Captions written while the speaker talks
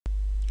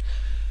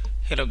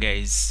Hello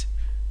guys,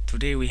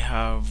 today we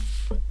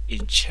have a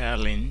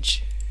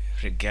challenge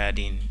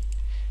regarding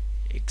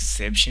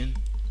exception.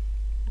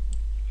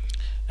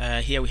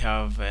 Here we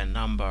have a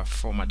number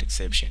format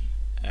exception.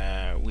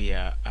 We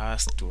are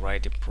asked to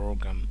write a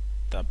program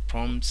that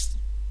prompts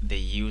the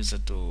user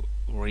to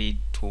read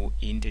two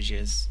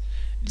integers,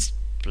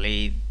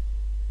 display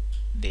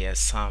their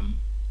sum,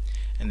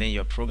 and then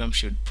your program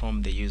should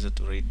prompt the user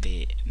to read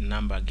the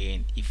number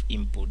again if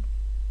input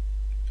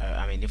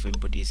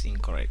is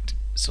incorrect.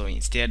 So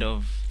instead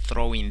of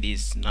throwing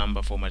this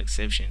number format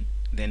exception,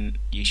 then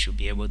you should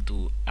be able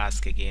to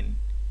ask again,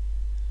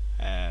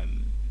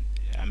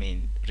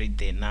 read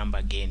the number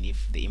again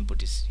if the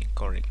input is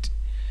incorrect.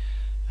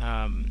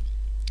 A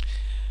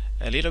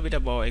little bit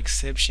about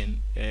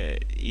exception.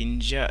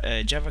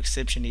 Java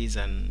exception is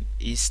an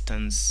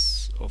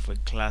instance of a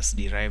class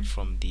derived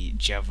from the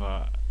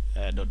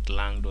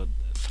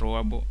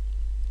java.lang.throwable.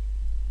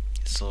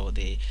 So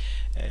the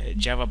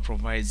Java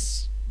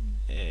provides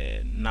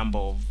a number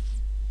of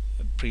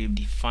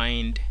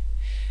predefined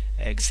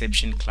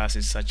exception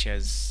classes, such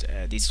as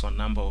this one,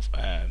 number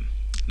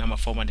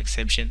format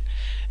exception,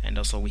 and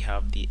also we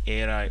have the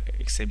error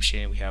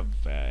exception, we have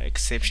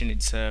exception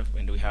itself,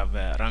 and we have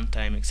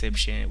runtime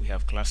exception, we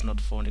have class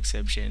not found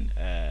exception,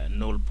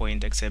 null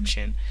point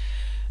exception.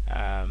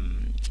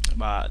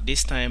 But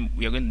this time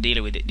we are going to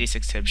deal with this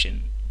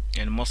exception,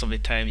 and most of the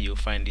time you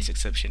find this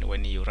exception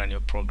when you run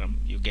your program.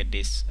 You get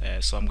this,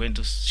 so I'm going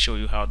to show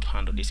you how to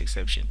handle this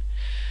exception.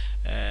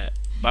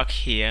 Back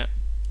here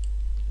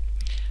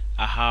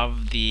I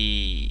have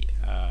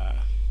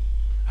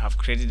have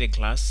created a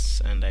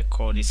class, and I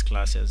call this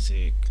class as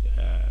a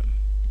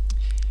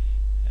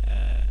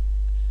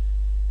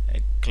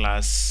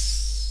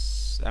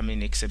class,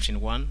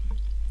 exception 1,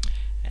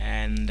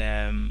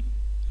 and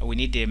we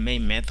need a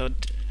main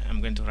method.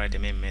 I'm going to write a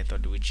main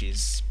method which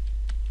is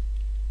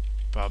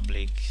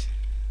public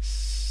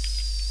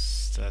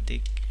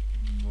static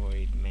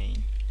void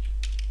main.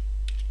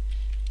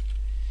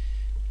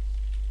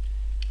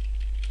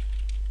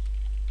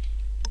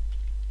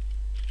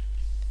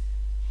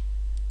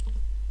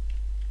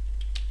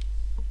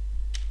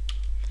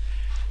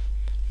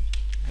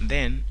 And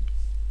then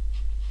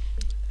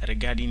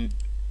regarding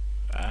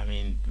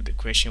the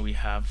question we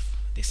have,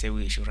 they say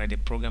we should write a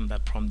program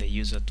that prompt the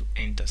user to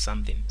enter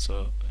something.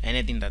 So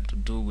anything that to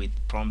do with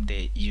prompt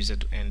the user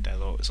to enter,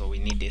 so we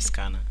need a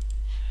scanner,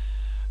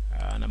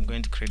 and I'm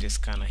going to create a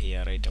scanner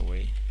here right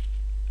away.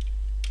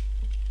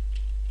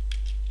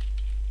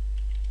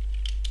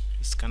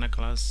 Scanner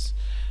class,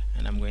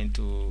 and I'm going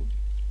to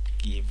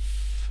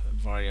give a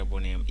variable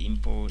name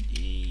import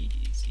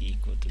is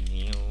equal to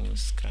new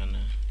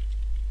scanner,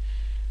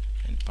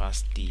 and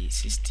pass the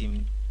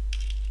system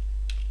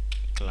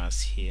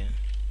class here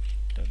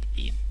dot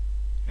in,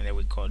 and then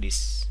we call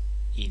this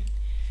in.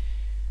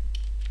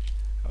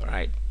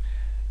 Alright,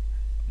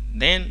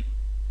 then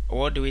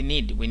what do we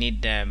need? We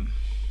need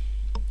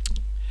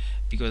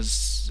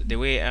because the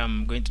way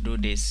I'm going to do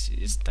this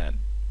is that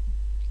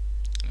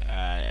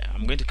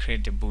I'm going to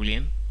create a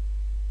boolean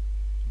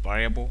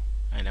variable,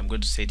 and I'm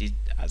going to set it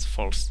as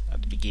false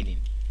at the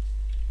beginning.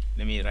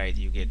 Let me write,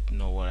 you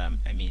know what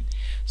I mean.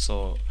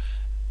 So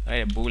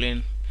write a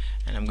boolean,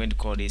 and I'm going to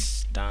call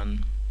this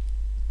done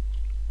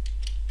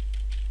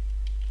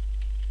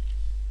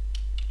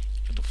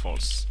to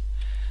false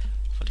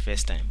for the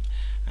first time,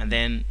 and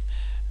then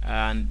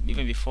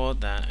even before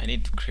that I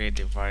need to create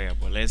a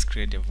variable. Let's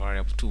create a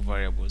variable, two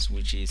variables,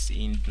 which is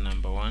int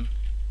number 1,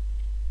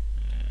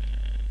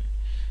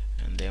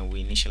 and then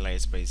we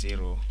initialize by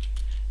 0,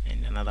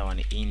 and another one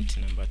int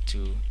number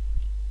 2,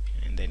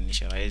 and then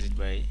initialize it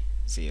by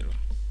 0,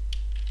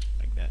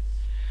 like that.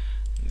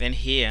 Then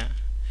here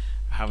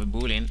I have a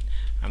boolean.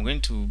 I'm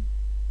going to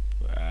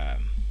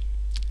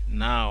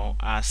now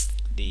ask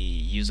the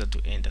user to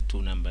enter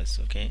two numbers.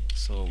 Okay,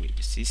 so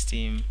with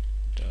system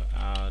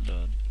out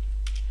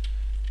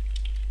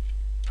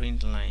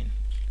print line,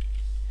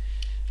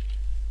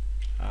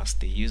 ask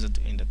the user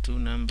to enter two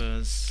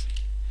numbers,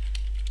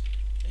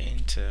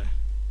 enter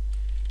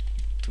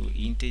two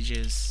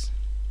integers.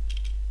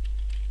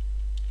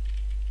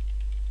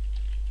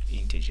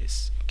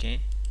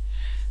 Okay,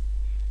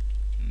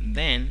 and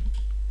then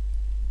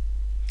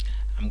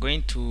I'm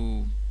going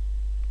to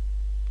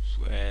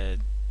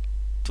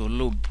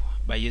loop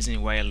by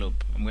using while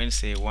loop. I'm going to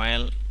say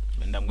while,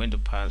 and I'm going to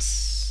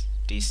pass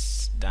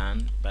this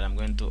done, but I'm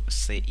going to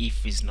say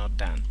if it's not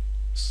done.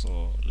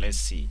 So let's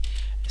see,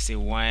 I say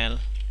while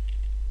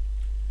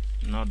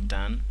not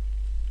done,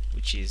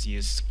 which is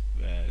use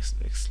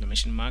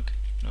exclamation mark,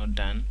 not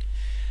done.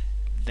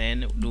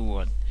 Then do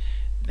what?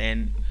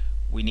 Then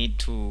we need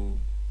to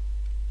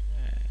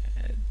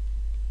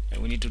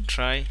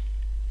try.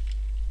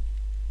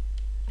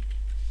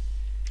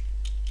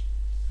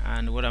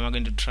 And what am I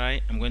going to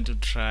try? I'm going to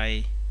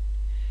try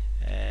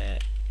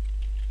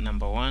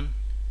number 1,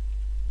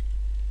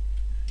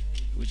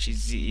 which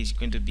is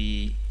going to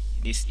be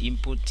this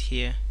input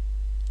here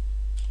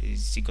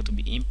is equal to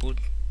be input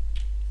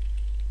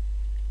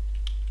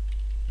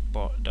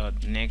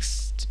dot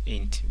next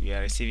int. We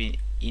are receiving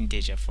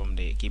integer from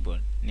the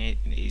keyboard.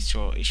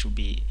 So it should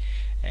be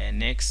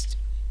next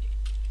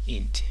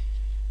int.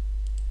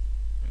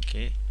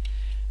 Okay,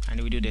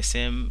 and we do the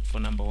same for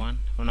number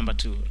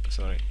 2.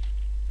 Sorry,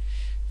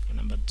 for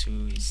number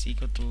 2 is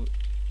equal to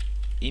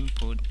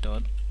input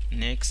dot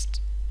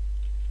next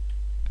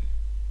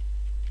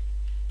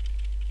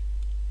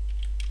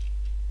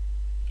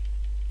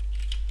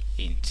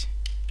int.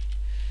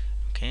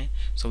 Okay,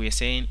 so we are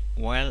saying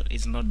while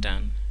it's not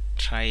done,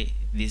 try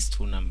these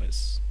two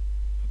numbers.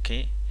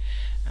 Okay,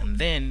 and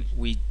then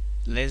we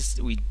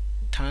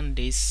turn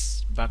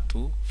this back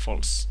to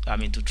false,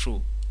 to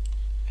true.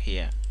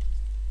 Here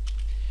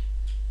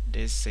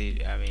this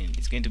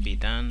it's going to be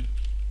done,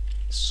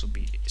 so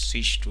be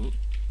switched to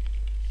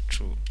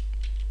true.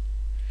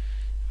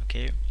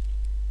 Okay,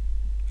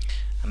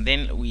 and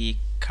then we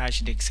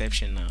catch the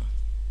exception now.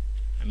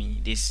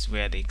 This is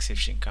where the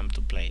exception comes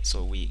to play.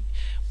 So we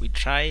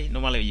try,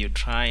 normally you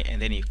try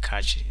and then you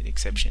catch the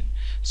exception.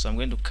 So I'm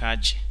going to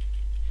catch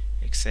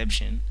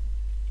exception,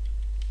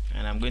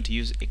 and I'm going to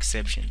use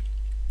exception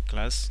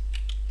class,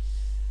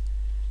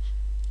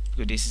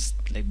 because this is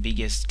the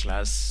biggest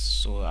class,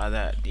 so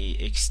they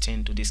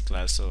extend to this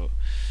class, so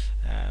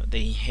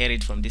they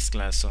inherit from this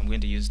class. So I'm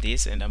going to use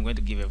this, and I'm going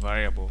to give a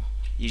variable.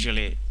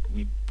 Usually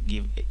we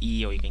give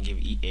e, or you can give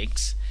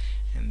ex,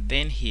 and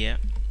then here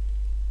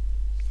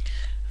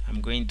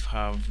I'm going to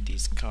have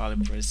these curly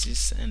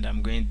braces, and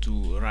I'm going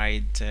to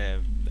write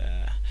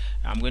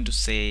I'm going to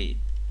say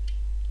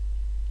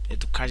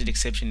to catch the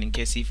exception. In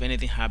case if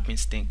anything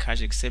happens, then catch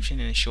the exception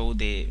and show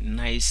the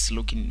nice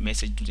looking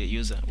message to the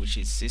user, which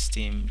is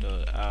system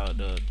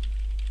the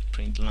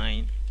print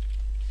line.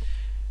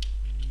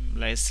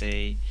 Let's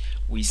say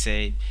we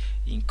say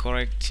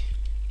incorrect.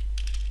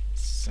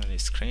 It's on the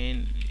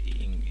screen.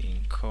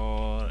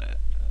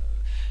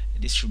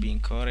 This should be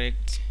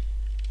incorrect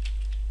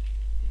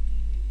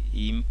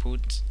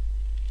input,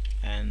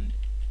 and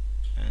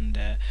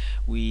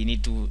we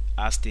need to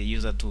ask the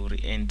user to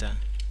re-enter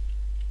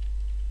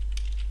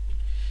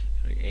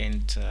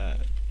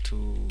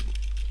to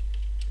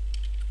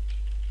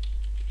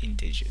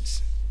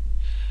integers.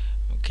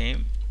 Okay,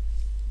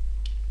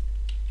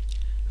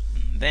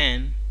 and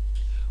then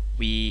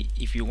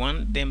if you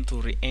want them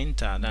to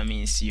re-enter, that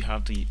means you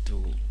have to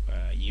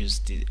use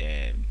the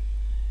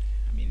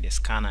the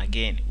scanner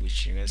again,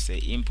 which you're going to say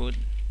input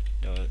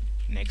the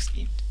next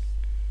int.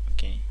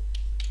 Okay,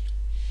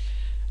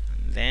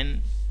 and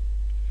then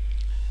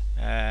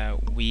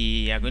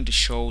we are going to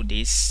show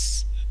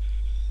this,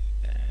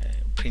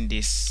 print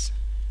this.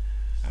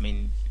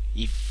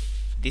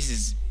 If this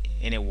is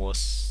in a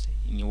worst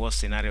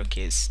scenario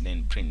case,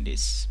 then print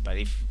this. But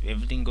if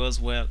everything goes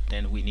well,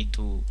 then we need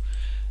to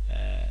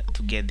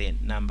get the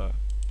number,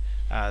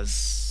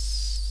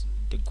 as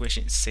the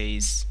question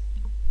says.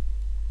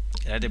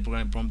 The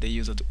program prompt the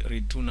user to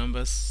read two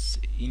numbers,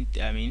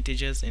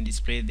 integers, and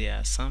display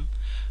their sum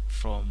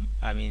from.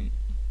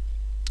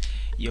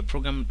 Your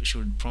program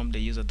should prompt the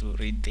user to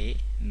read the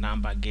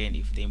number again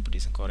if the input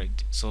is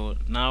incorrect. So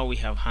now we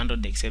have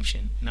handled the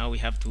exception. Now we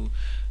have to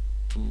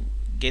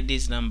get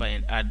this number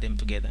and add them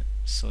together.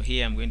 So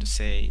here I'm going to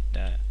say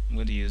that I'm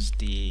going to use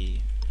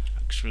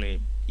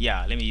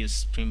let me use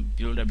Sprint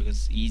Builder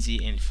because it's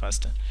easy and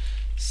faster.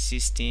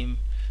 System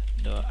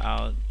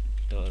out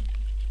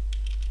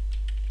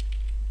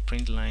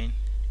print line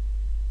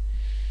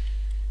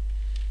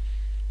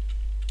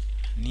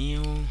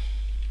new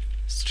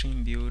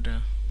stream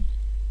builder,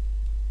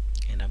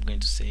 and I'm going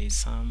to say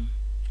sum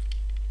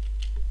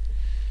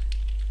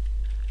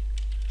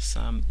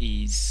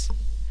is,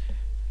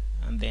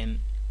 and then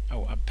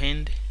I'll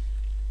append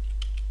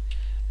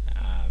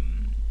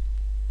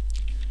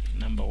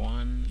number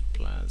 1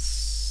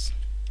 plus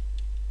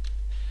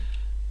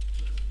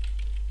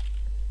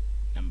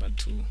number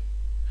 2,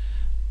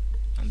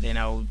 and then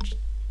I'll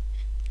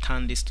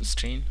turn this to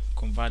string,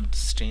 convert to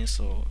string,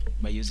 so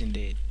by using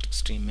the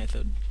string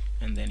method,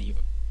 and then you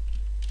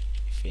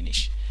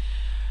finish.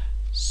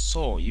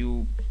 So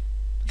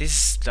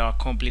this is our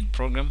complete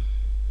program,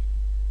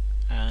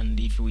 and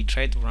if we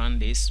try to run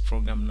this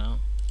program now,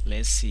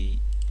 let's see.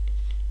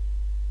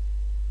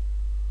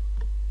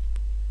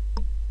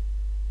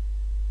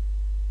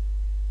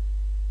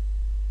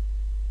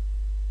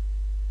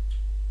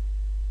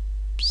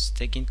 It's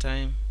taking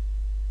time.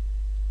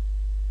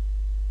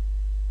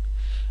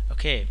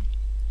 Okay,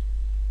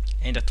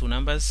 enter two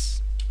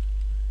numbers.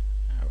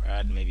 I'll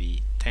add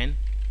maybe 10,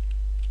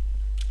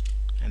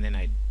 and then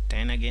I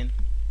 10 again.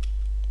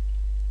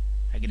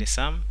 I get a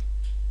sum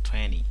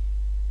 20.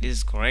 This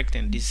is correct,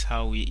 and this is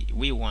how we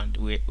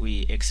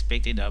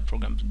expected our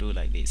program to do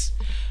like this.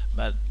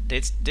 But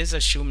let's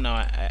assume now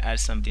I add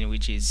something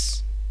which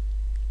is,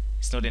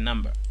 it's not a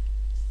number.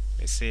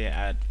 Let's say I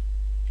add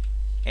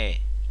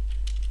a.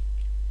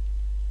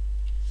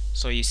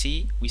 So you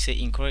see, we say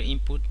incorrect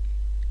input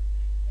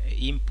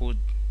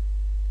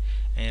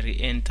and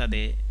re-enter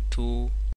the two